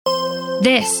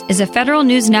This is a Federal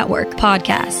News Network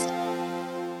podcast.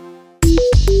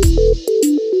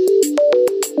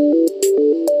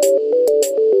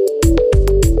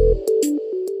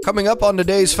 Coming up on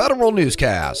today's Federal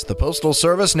Newscast, the Postal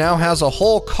Service now has a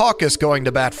whole caucus going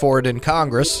to bat for it in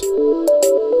Congress.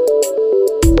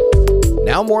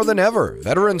 Now more than ever,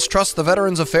 veterans trust the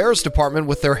Veterans Affairs Department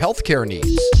with their health care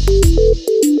needs.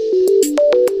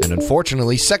 And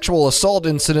unfortunately, sexual assault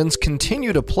incidents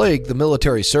continue to plague the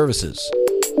military services.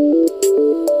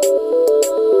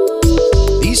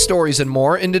 These stories and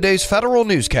more in today's Federal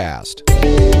Newscast.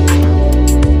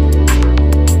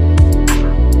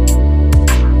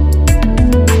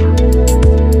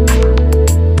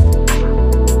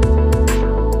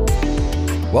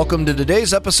 Welcome to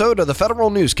today's episode of the Federal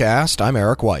Newscast. I'm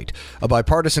Eric White. A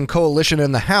bipartisan coalition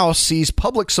in the House sees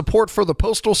public support for the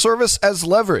Postal Service as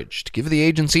leverage to give the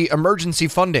agency emergency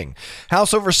funding.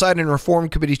 House Oversight and Reform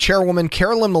Committee Chairwoman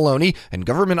Carolyn Maloney and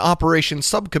Government Operations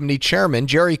Subcommittee Chairman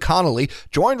Jerry Connolly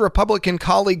joined Republican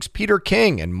colleagues Peter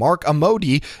King and Mark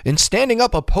Amodei in standing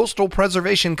up a Postal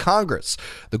Preservation Congress.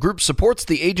 The group supports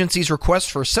the agency's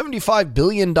request for $75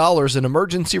 billion in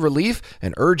emergency relief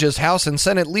and urges House and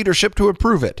Senate leadership to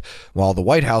approve it. While the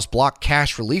White House blocked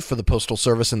cash relief for the Postal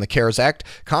Service in the CARES Act,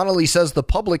 Connolly says the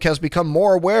public has become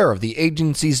more aware of the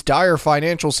agency's dire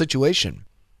financial situation.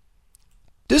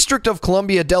 District of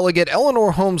Columbia Delegate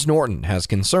Eleanor Holmes Norton has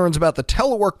concerns about the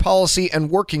telework policy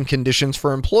and working conditions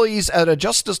for employees at a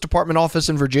Justice Department office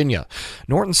in Virginia.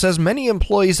 Norton says many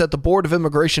employees at the Board of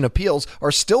Immigration Appeals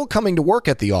are still coming to work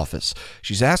at the office.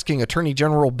 She's asking Attorney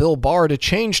General Bill Barr to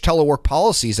change telework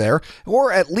policies there,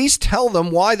 or at least tell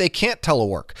them why they can't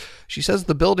telework. She says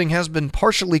the building has been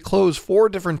partially closed 4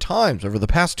 different times over the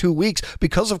past 2 weeks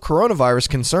because of coronavirus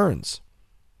concerns.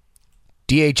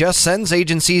 DHS sends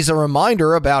agencies a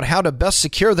reminder about how to best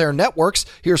secure their networks.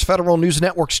 Here's Federal News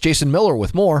Network's Jason Miller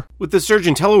with more. With the surge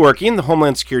in teleworking, the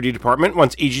Homeland Security Department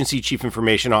wants agency chief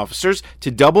information officers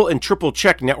to double and triple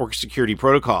check network security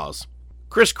protocols.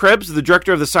 Chris Krebs, the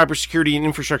director of the Cybersecurity and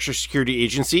Infrastructure Security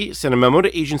Agency, sent a memo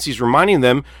to agencies reminding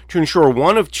them to ensure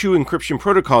 1 of 2 encryption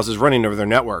protocols is running over their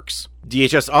networks.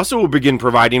 DHS also will begin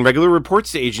providing regular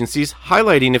reports to agencies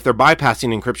highlighting if they're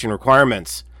bypassing encryption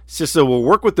requirements. CISA will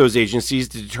work with those agencies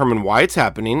to determine why it's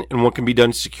happening and what can be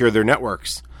done to secure their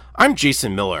networks. I'm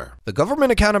Jason Miller. The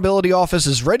Government Accountability Office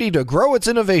is ready to grow its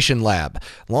innovation lab.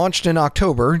 Launched in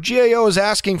October, GAO is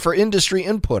asking for industry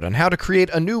input on how to create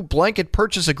a new blanket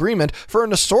purchase agreement for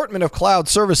an assortment of cloud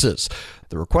services.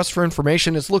 The request for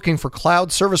information is looking for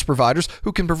cloud service providers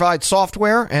who can provide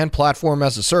software and platform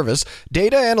as a service,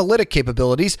 data analytic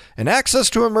capabilities, and access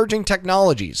to emerging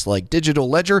technologies like digital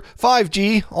ledger,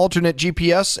 5G, alternate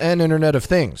GPS, and Internet of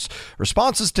Things.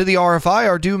 Responses to the RFI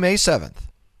are due May 7th.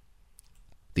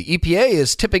 The EPA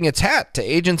is tipping its hat to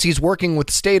agencies working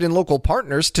with state and local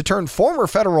partners to turn former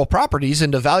federal properties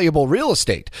into valuable real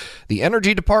estate. The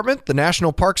Energy Department, the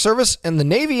National Park Service, and the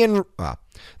Navy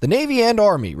and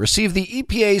Army received the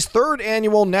EPA's 3rd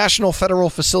annual National Federal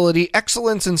Facility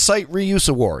Excellence in Site Reuse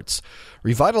Awards.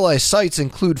 Revitalized sites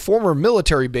include former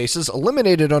military bases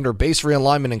eliminated under base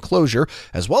realignment and closure,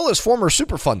 as well as former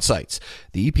Superfund sites.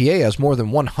 The EPA has more than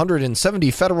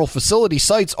 170 federal facility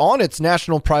sites on its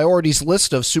national priorities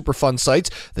list of Superfund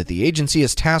sites that the agency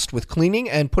is tasked with cleaning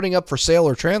and putting up for sale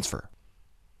or transfer.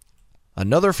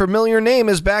 Another familiar name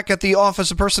is back at the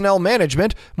Office of Personnel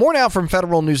Management. More now from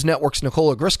Federal News Network's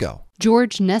Nicola Grisco.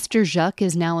 George Nesterjuk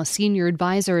is now a senior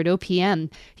advisor at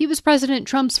OPM. He was President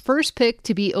Trump's first pick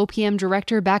to be OPM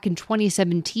director back in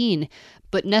 2017,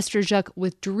 but Nesterjuk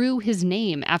withdrew his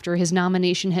name after his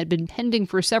nomination had been pending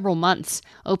for several months.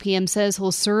 OPM says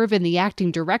he'll serve in the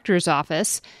acting director's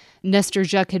office.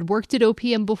 Nesterjuk had worked at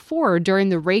OPM before during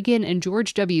the Reagan and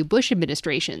George W. Bush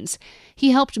administrations.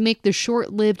 He helped make the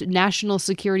short-lived National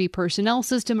Security Personnel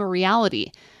System a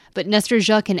reality. But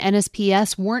Nesterjuk and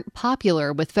NSPS weren't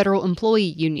popular with federal employee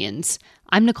unions.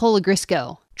 I'm Nicola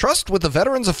Grisco. Trust with the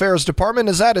Veterans Affairs Department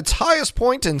is at its highest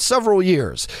point in several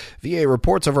years. VA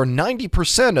reports over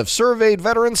 90% of surveyed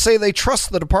veterans say they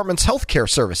trust the department's health care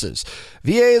services.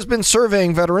 VA has been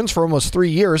surveying veterans for almost 3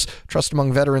 years. Trust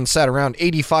among veterans sat around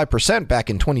 85%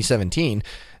 back in 2017.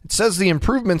 It says the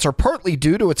improvements are partly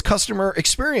due to its customer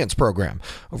experience program.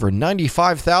 Over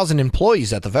 95,000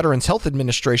 employees at the Veterans Health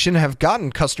Administration have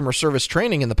gotten customer service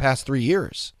training in the past 3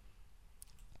 years.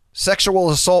 Sexual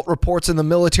assault reports in the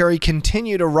military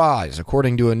continue to rise.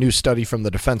 According to a new study from the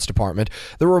Defense Department,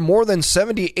 there were more than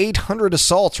 7,800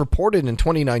 assaults reported in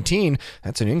 2019.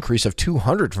 That's an increase of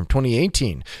 200 from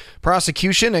 2018.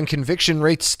 Prosecution and conviction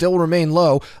rates still remain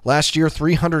low. Last year,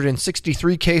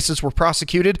 363 cases were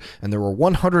prosecuted, and there were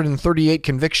 138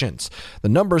 convictions. The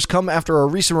numbers come after a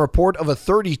recent report of a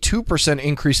 32%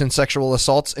 increase in sexual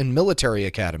assaults in military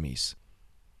academies.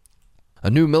 A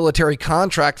new military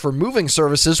contract for moving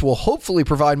services will hopefully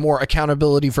provide more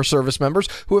accountability for service members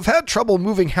who have had trouble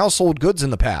moving household goods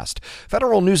in the past.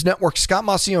 Federal News Network's Scott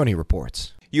Maucione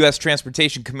reports. U.S.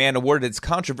 Transportation Command awarded its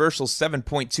controversial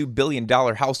 $7.2 billion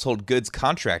household goods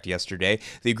contract yesterday.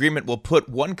 The agreement will put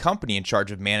one company in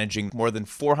charge of managing more than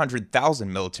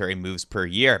 400,000 military moves per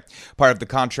year. Part of the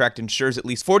contract ensures at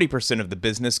least 40% of the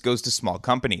business goes to small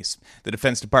companies. The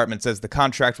Defense Department says the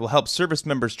contract will help service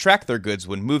members track their goods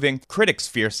when moving. Critics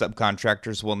fear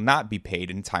subcontractors will not be paid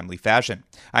in timely fashion.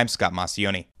 I'm Scott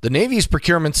Maucione. The Navy's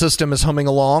procurement system is humming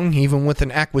along, even with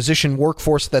an acquisition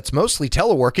workforce that's mostly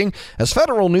teleworking. As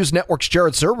Federal News Network's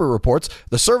Jared Serber reports,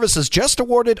 the service has just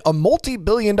awarded a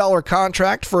multi-billion-dollar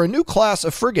contract for a new class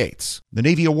of frigates. The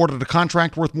Navy awarded a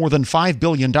contract worth more than $5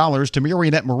 billion to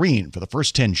Marionette Marine for the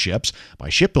first 10 ships. By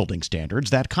shipbuilding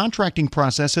standards, that contracting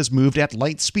process has moved at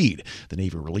light speed. The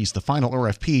Navy released the final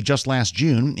RFP just last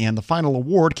June, and the final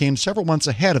award came several months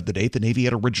ahead of the date the Navy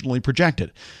had originally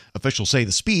projected. Officials say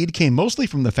the speed came mostly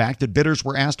from the fact that bidders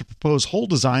were asked to propose hull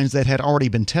designs that had already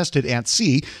been tested at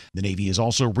sea. The Navy is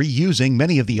also reusing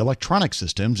many of the electronic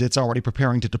systems it's already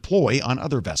preparing to deploy on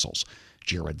other vessels.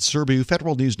 Jared Serbu,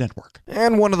 Federal News Network.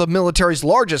 And one of the military's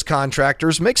largest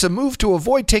contractors makes a move to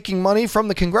avoid taking money from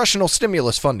the congressional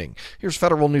stimulus funding. Here's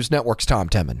Federal News Network's Tom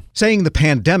Temin. Saying the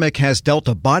pandemic has dealt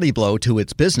a body blow to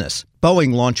its business,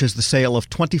 Boeing launches the sale of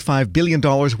 $25 billion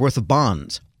worth of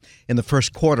bonds. In the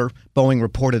first quarter, Boeing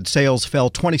reported sales fell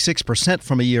 26%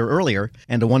 from a year earlier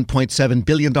and a $1.7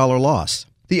 billion loss.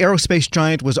 The aerospace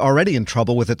giant was already in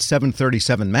trouble with its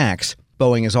 737 MAX.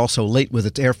 Boeing is also late with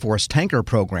its Air Force tanker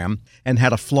program and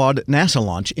had a flawed NASA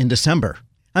launch in December.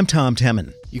 I'm Tom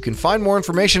Temin. You can find more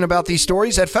information about these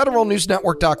stories at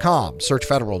federalnewsnetwork.com. Search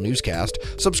Federal Newscast.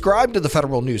 Subscribe to the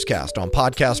Federal Newscast on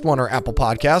Podcast One or Apple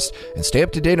Podcasts, and stay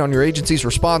up to date on your agency's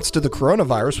response to the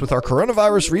coronavirus with our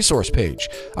coronavirus resource page.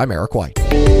 I'm Eric White.